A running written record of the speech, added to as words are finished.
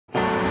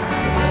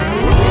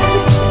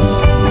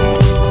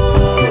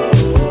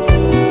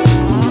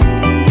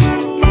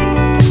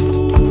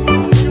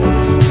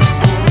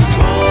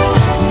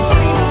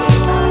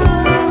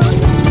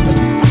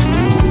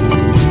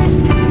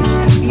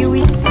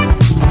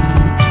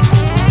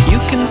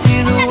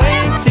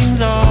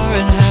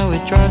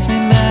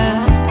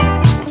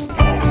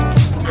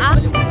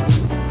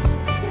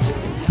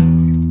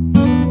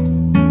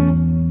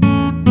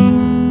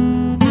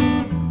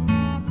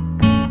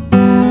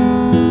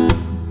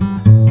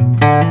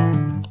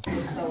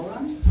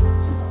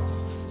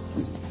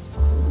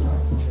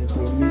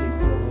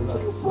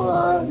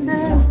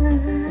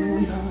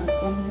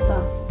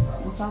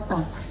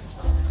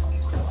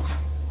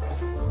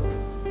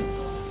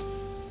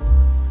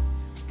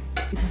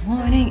Good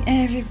morning,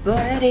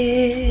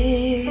 everybody!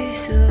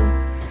 So,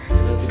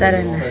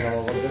 tara na.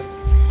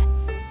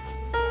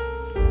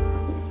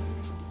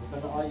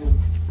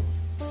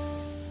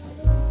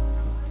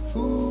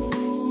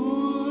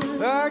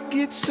 I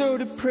get so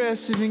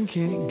depressive and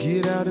can't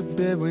get out of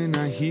bed when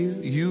I hear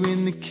you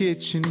in the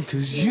kitchen.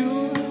 Cause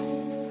you'll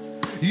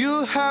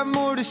have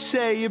more to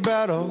say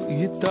about all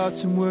your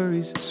thoughts and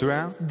worries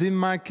surrounding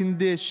my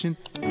condition.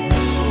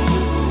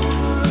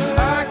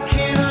 I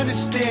can't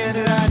understand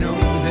it, I know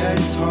that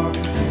it's hard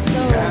to be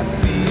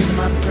happy in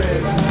my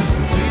presence.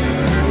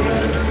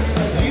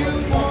 You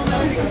won't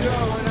let it go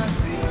and I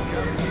think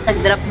I'm...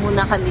 Nag-drop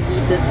muna kami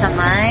dito sa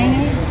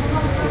may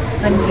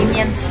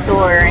convenience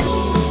store.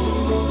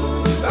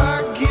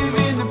 I give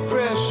in the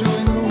pressure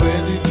when the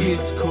weather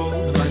gets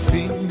cold. My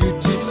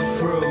fingertips are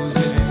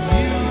frozen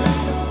and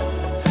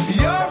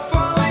you're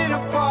falling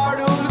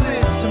apart over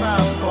this. My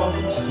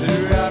faults,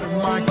 they're out of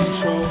my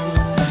control.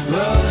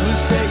 Love will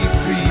set you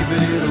free,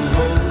 but it'll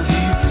hold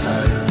you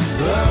tight.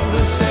 Love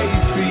will set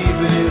you free,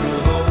 but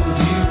it'll hold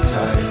you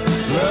tight.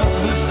 Love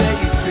will set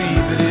you free,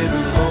 but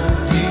it'll hold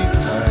you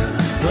tight.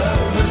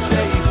 Love will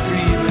set you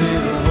free, but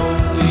it'll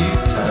hold you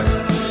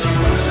tight.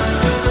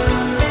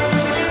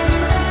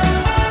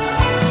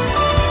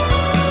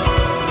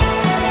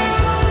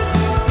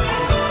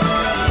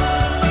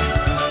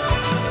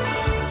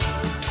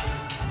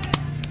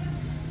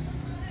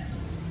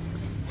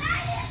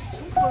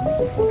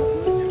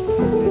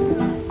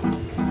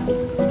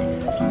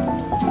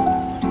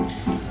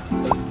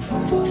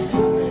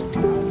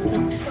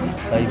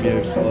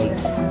 Years old.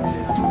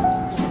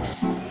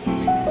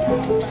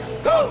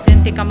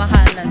 20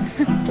 kamahalan.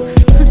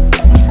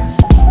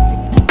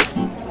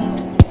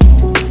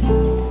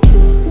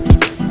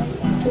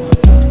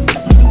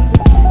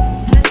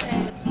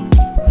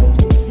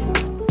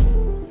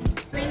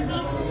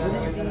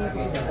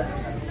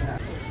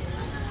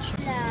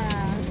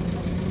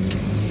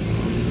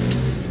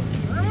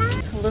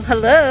 Hello,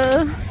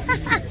 hello.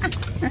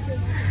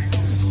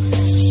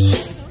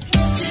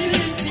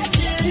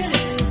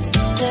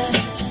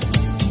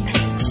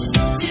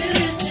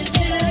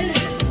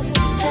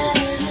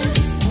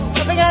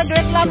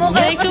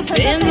 Wake up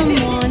in the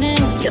morning,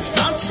 your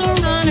thoughts are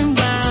running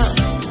wild.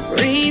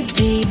 Breathe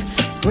deep,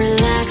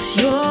 relax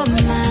your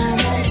mind.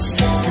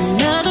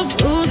 Another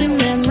bruising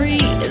memory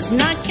is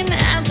knocking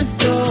at the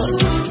door.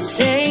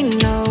 Say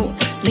no,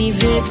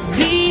 leave it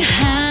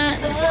behind.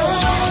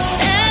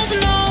 There's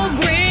no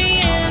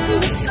gray in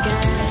the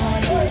sky.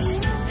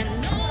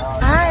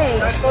 Hi,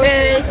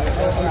 Chris.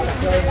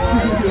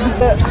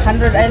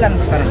 100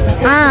 islands. Welcome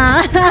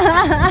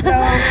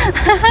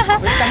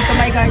to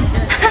my guys.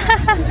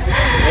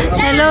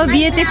 Hello,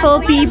 beautiful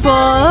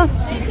people.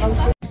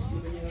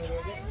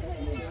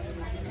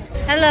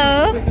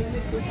 Hello.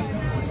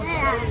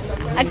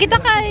 Kita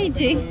ka,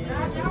 AJ.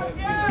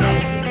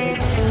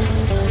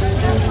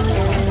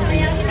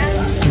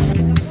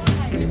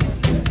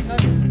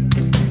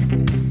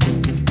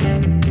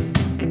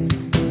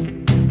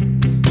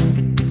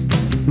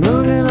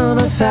 Moving on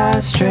a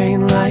fast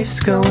train, life's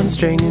going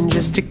straining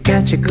just to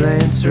catch a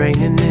glance.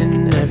 Raining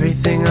in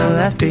everything I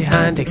left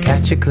behind to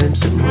catch a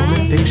glimpse of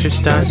moment. Picture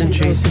stars and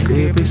trees, a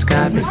clear blue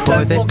sky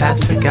before they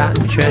pass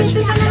forgotten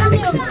treasures.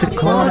 Exit the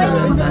corner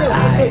of my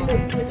eye.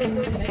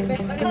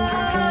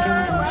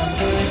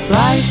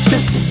 Life's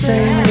just the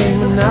same game,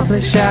 Monopoly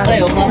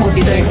shadow.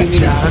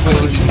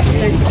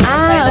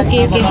 Ah,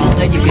 okay, okay.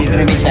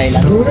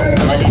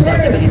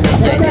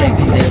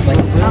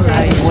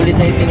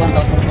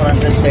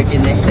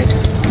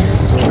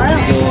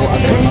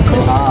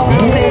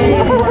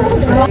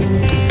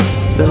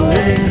 The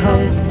living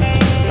hope,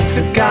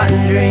 forgotten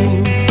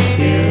dreams.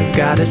 You've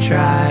gotta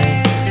try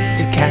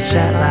to catch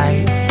that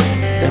light.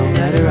 Don't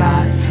let it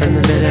rot from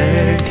the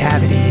bitter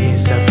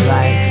cavities of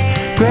life.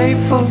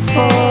 Grateful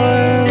for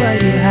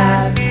what you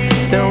have.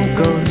 Don't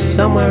go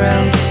somewhere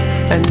else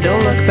and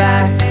don't look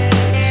back.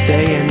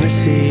 Stay and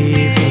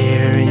receive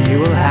here and you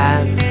will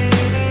have.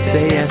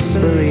 Say yes,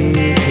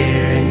 believe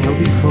here and you'll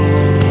be full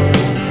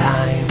in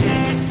time.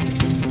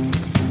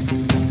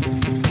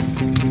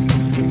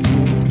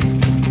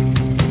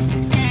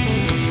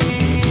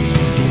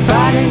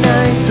 Friday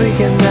nights,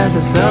 weekends as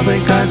the subway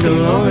cars go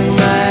rolling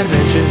by.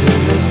 Adventures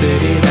in the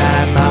city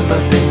that pop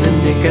up in the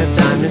nick of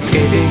time.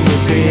 Escaping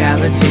this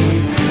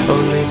reality,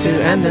 only to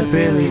end up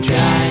really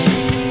dry.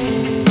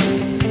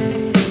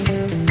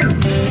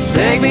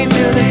 Take me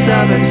to the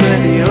suburbs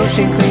where the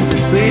ocean cleans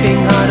its bleeding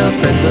heart. Our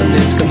friends on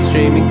nymphs come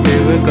streaming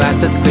through a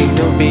glass that's clean.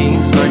 No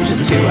being smart,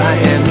 just who I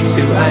am is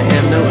who I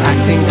am. No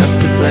acting up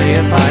to play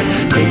a part.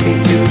 Take me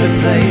to the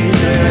place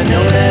where I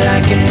know that I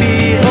can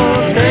be.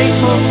 Oh,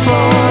 thankful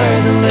for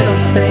the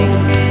little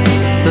things,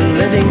 the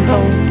living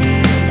hope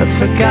of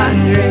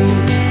forgotten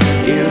dreams.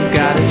 You've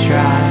gotta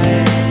try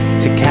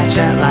to catch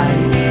that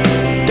light.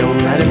 Don't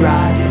let it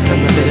rot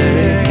from the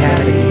bitter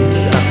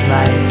cavities of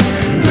life.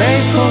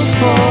 Grateful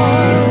for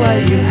what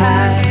you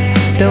have.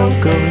 Don't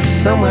go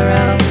somewhere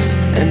else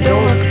and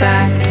don't look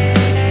back.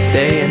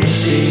 Stay and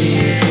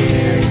receive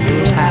here and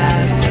you'll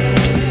have.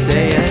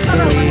 Say yes to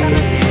leave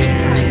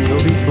here and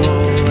you'll be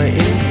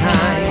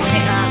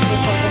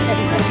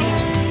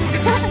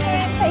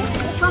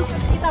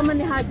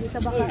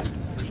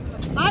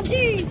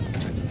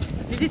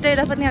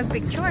dapat nga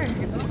picture.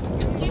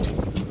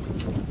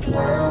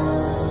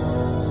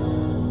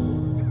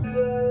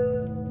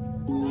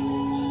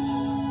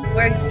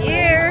 We're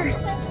here.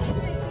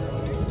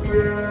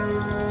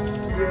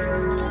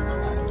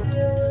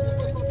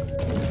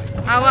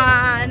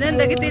 Awanan,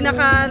 dagiti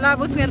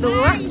nakalabos nga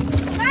duwa.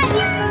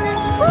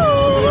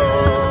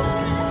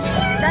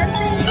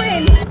 Dancing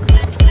queen.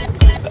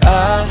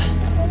 I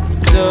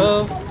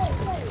dove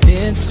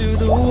into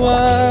the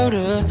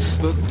water,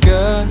 but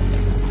got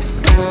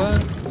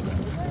caught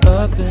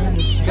up in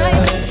the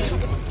sky,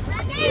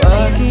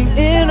 walking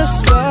in a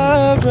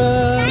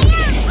spiral.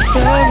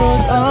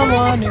 Arrows, I'm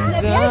winding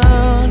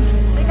down.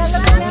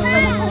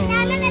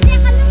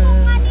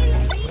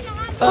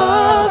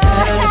 All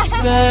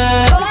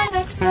innocent,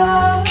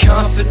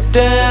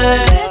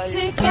 confident,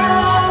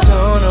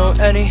 don't know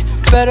any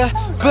better,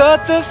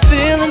 but the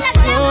feeling's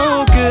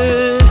so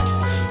good.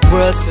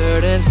 World's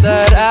turned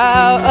inside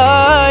out,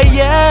 oh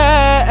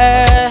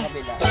yeah.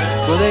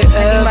 Will they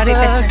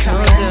ever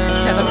come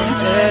down?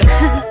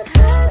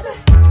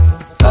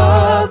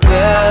 Oh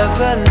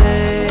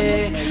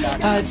Beverly,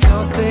 I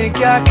don't think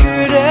I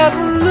could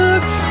ever look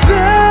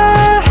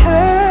back.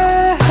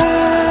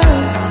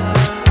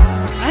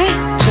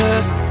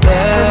 Just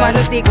let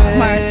it be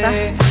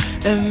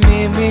and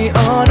meet me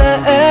on the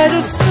edge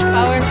of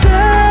sunset.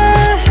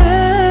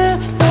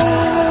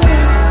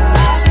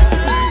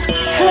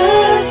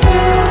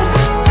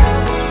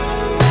 Heaven,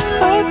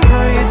 I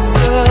pray it's a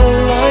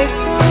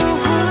lifetime.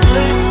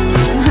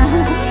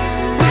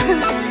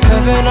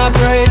 Heaven, I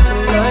pray it's a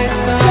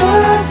lifetime.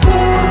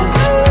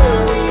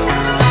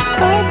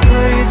 I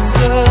pray it's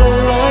a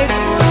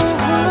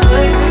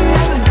lifetime.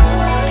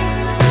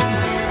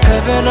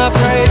 Heaven, I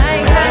pray it's a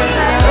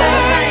lifetime.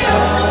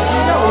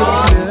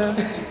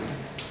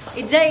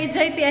 Ijay,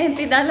 tiyahin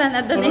tidalan.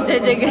 Adon ijay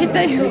gay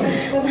tayo.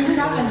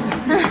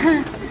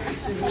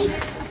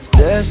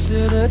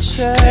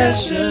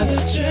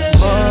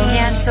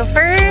 Ayan, so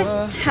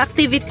first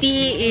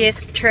activity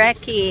is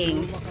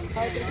trekking.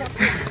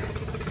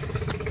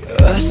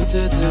 Us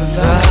to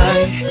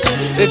divide.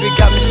 Baby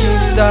got me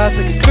seeing stars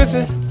like it's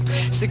Griffith.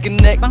 Sick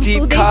and neck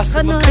deep, cost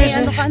of my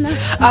vision.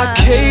 I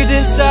caved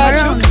inside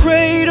your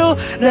cradle.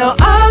 Now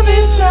I'm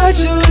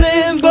inside your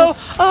limbo.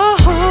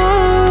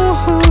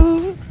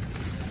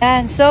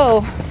 And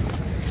so,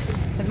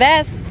 the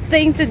best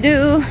thing to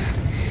do,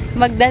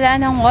 magdala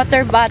ng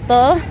water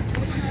bottle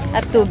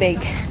at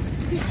tubig.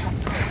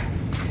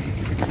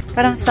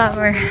 Parang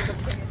summer.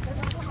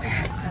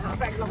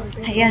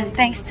 Ayan,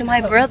 thanks to my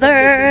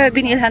brother.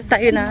 Binilhan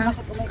tayo na.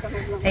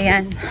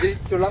 Ayan.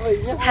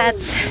 Hat.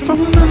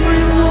 From a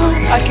memory alone,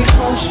 I can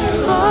hold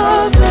you.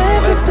 Oh,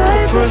 baby,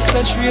 baby. For a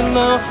century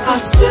alone, I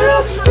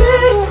still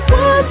need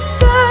one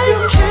that you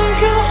can't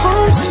get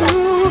home to.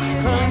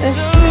 And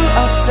still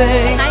I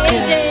think,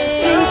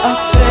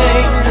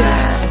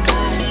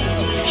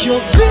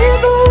 you'll be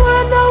the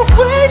one I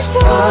wait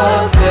for.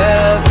 Oh,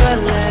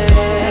 Beverly,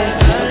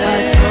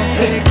 I don't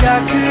think I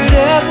could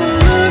ever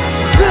look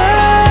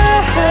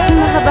back.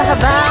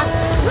 Mahaba-haba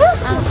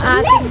ang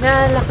ating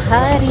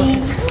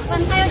lalakarin.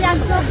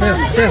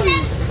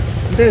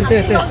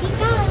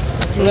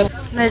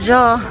 Medyo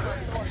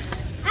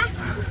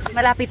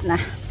malapit na.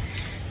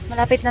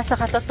 Malapit na sa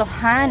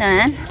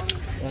katotohanan.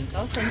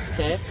 1,000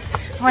 steps.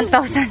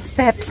 1,000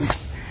 steps.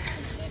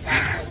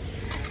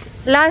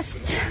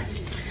 Last.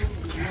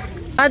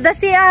 The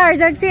CR,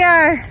 jag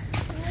CR.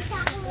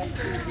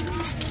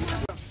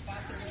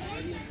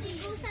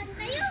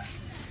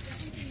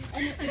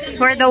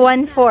 For the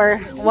 1,4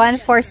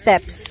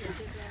 steps.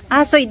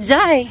 Ah, so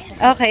ijay.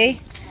 Okay.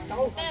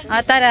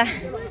 Ah, tara.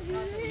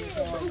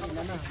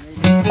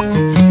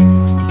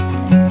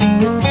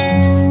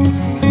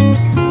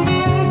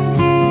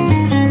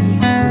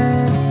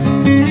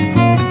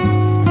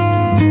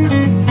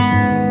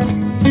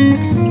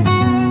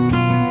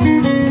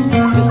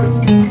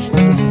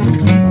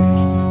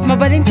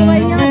 Mabalin ko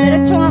kayo nga.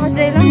 Diretso nga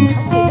kasi lang.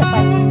 Kasi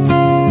dapat.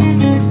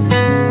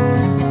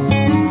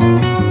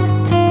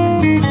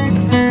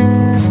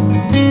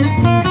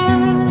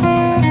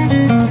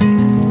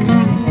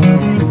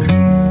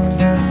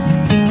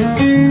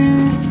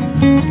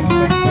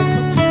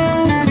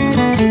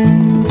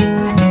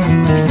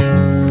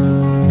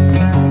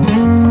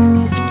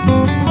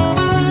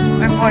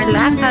 More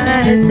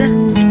lakad.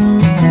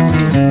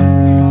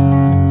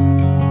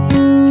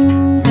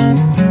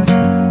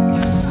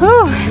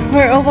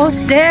 We're almost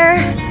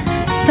there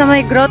sa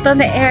may grotto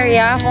na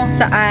area kung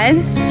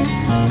saan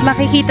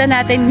makikita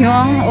natin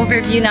yung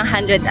overview ng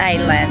 100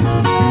 Island.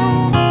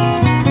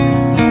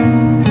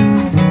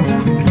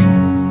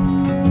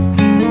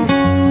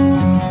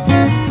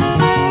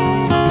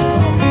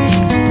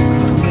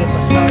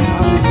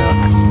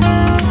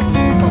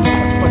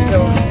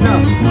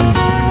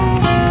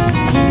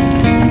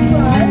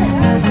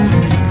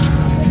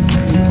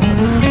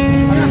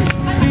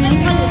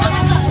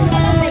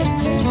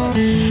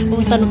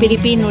 Tanong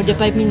Pilipino, the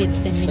 5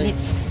 minutes, 10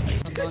 minutes.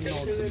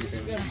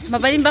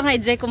 Mabalin ba nga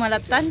ijay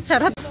kumalatan?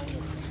 Charot.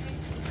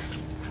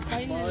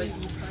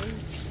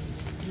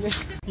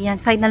 Yan,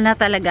 final na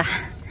talaga.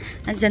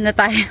 Andyan na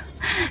tayo.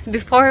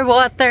 Before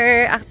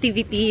water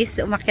activities,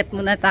 umakyat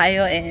muna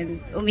tayo and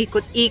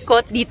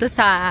umikot-ikot dito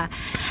sa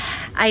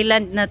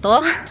island na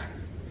to.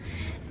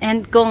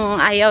 And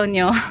kung ayaw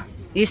nyo,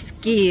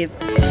 skip.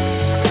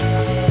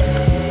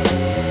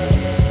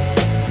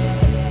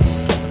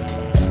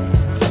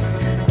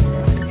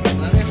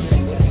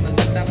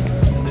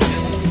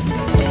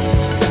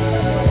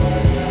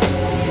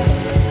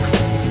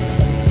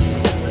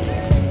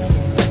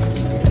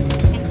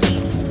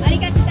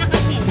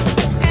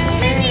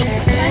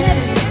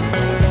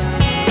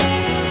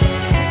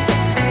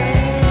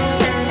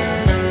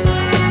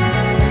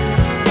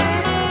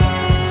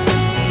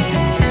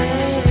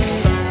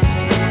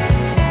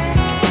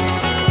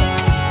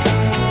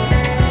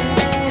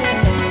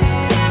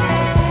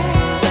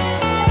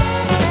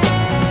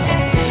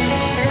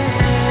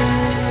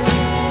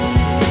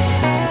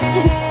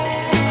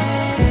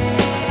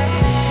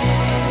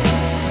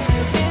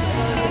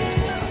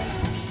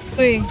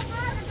 Uy,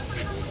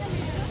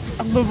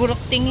 ang burburok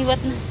tingiwat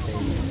na.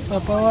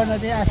 Papawa na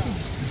di asin.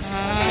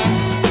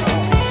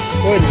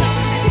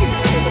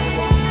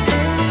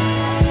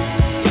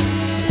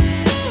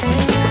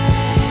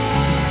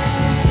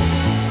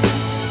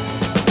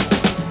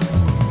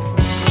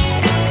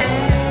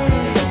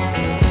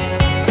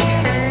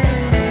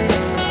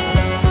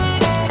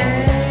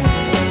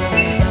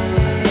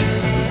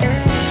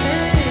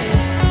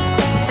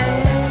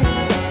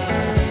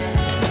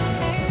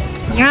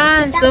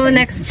 Yan, so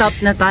next stop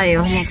na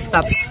tayo. Next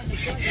stop.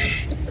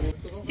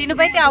 Sino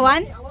ba iti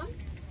awan?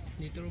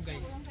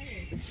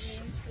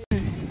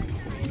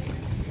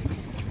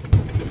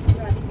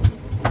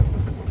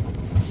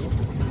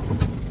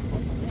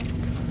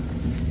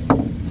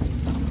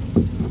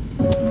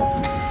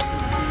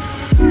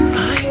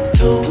 I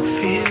don't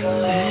feel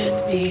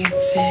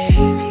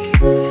anything.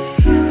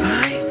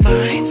 My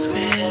mind's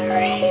been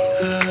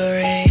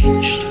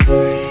rearranged.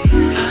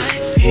 I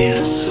feel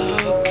so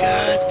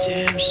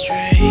goddamn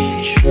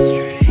strange.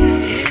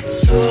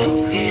 It's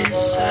all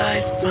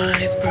inside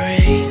my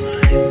brain.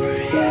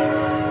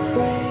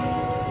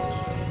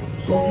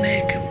 We'll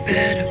make a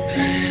better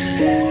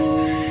plan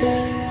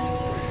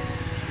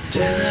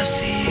till I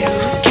see you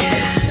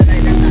again.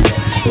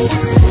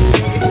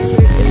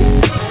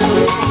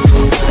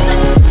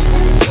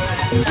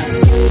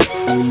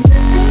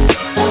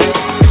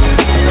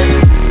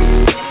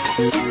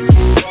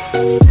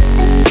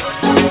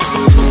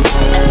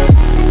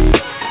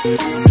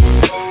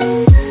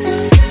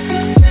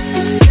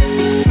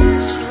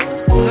 So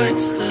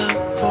what's the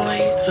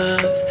point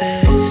of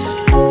this?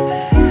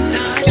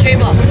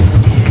 Not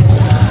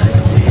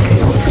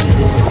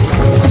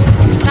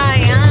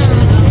Sayang.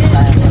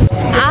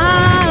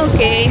 Ah,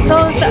 okay. So,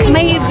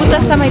 may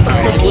butas sa may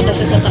pakot. Butas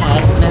siya sa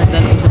taas,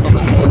 nandun sa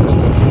baba.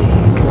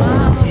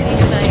 Ah, okay.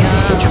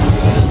 Sayang.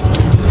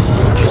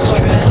 just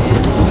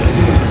treading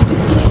water.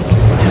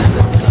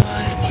 Never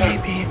thought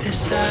maybe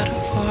this out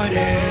of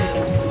order.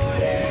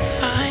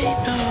 I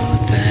know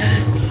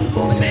that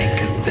we'll make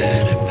a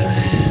better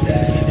plan.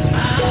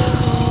 I'll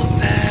hold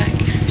back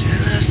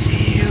till I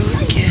see you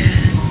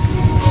again.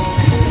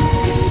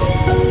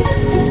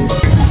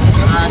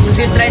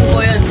 Susi train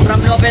po yun.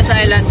 From Lopez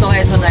Island to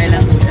Quezon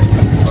Island po siya.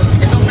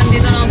 Itong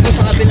nandito naman po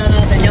sa kabila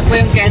natin, yan po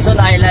yung Quezon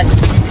Island.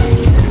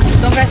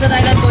 Itong Quezon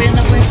Island po, yan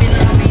na po yung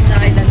pinaka-main na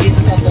island dito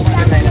sa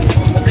Quezon Island.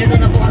 Kompleto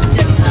na po kasi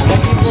dyan.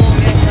 Kasi po,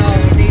 guest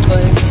house,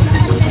 tables,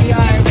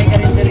 CR, may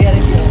karinderya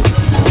rin po.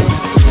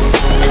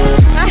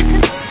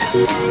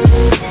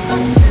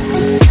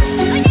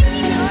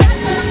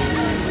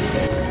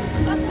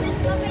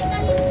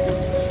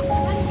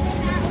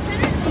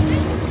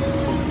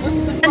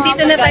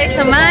 Nandito na tayo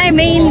sa may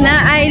main na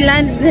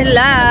island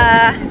nila.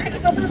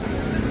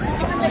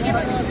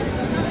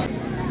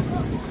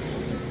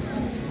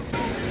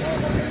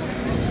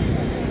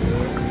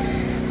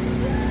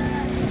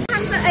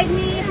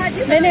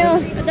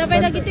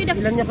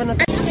 Ilan niya pa na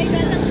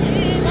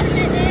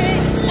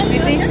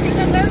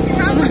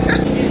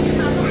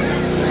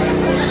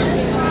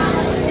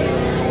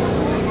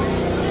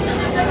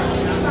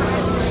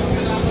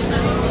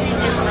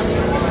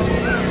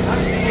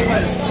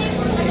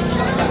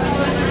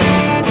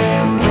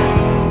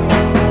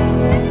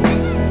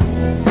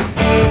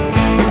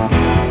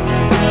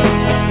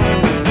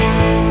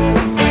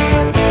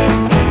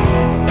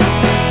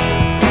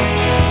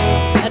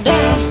Ada.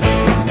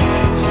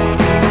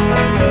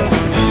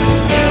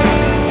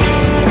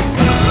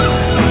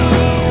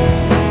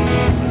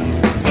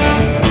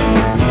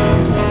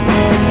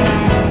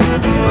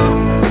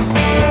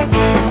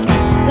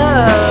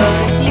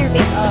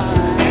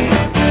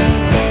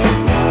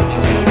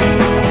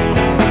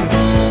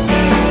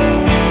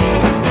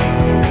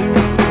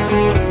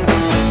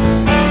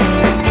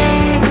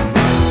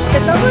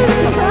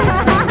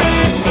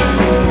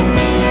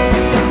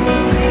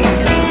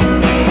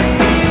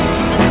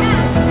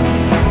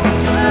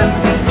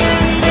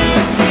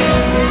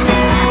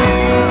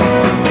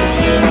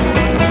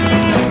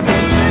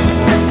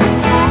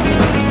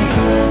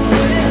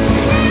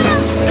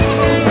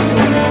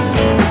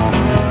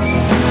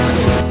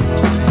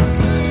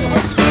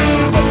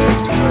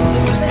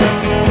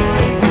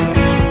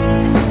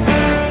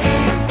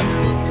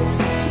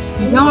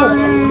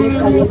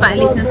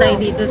 Paalis na tayo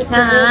dito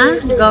sa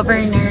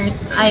Governor's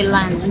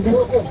Island.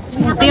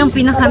 Ito yung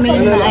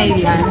pinaka-main na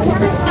island.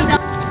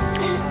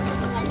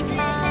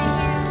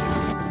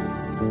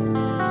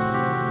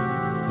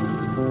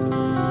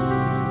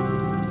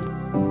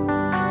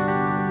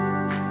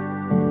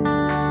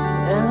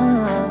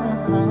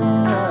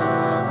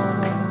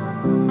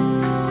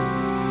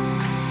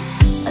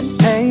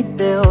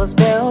 Bills,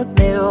 spilled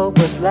milk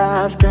was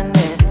left in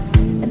it,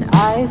 and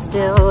I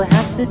still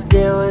have to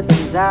deal with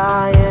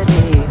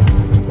anxiety.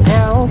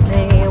 Tell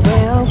me,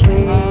 will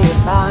we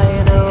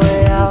find a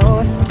way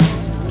out?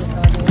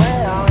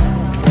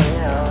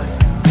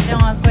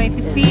 Yung agoy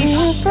ti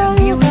fish,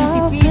 ang viewing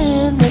ti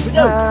fish.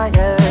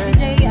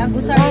 DJ,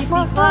 agusari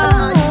ti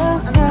pa.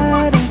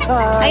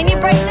 Ay, ni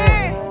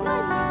partner!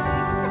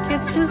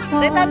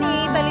 Dito ni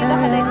Talita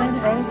ka dito.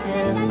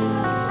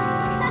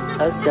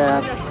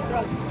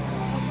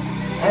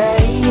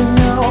 Hey, you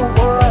know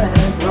what?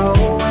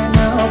 Growing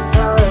up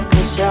starts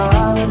to show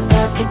us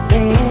that to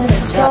be in a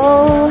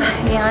So,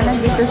 yan,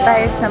 nandito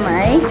tayo sa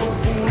may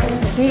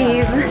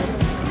cave.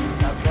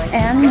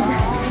 And,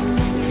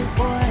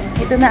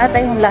 ito na ata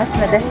yung last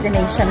na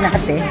destination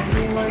natin.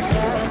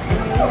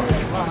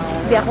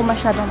 Hindi ako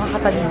masyadong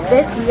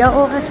makapag-video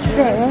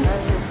kasi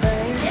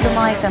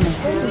lumakay kami.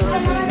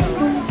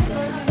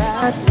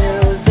 bad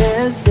news.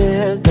 This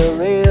is the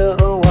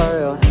real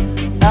world.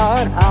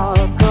 Not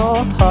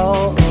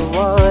alcohol, it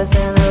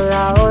wasn't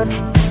allowed.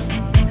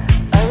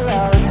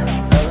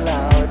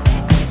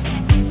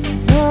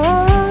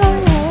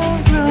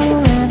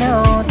 Growing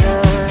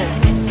older,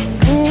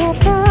 it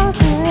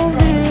doesn't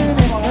mean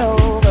it's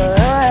over.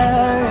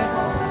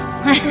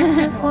 It's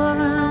just one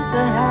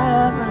to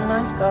have a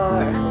nice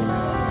car.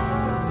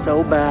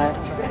 So bad.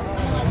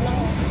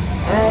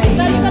 Hey,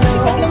 you know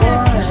what?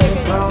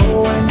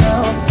 Growing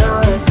up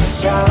starts to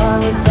show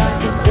us back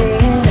to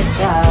being a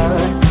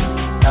child.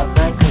 I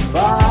press the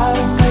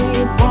bottom,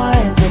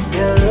 rewind to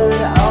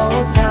good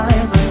old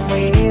times when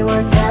we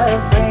were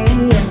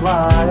carefree and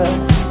wild.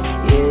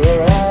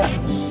 Yeah,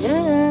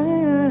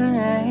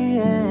 yeah,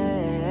 yeah,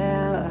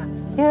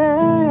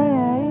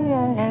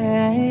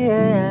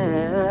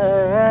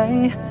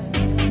 yeah.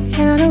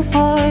 Can't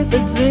avoid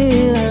this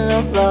feeling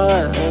of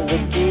love, the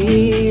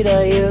key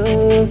I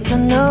used to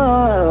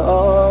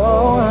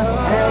know.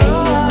 Hey, you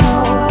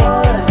know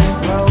what?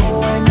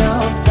 Growing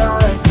up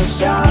starts to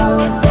show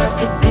us that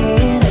to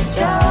being a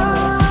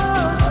child.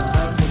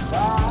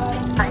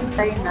 Kain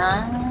tayo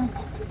ng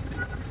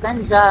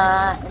sanja.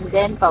 And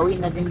then, pauwi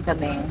na din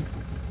kami.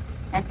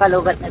 And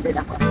palubat na din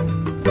ako.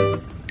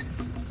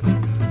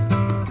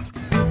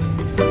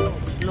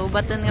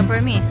 Lubatan nga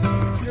for me.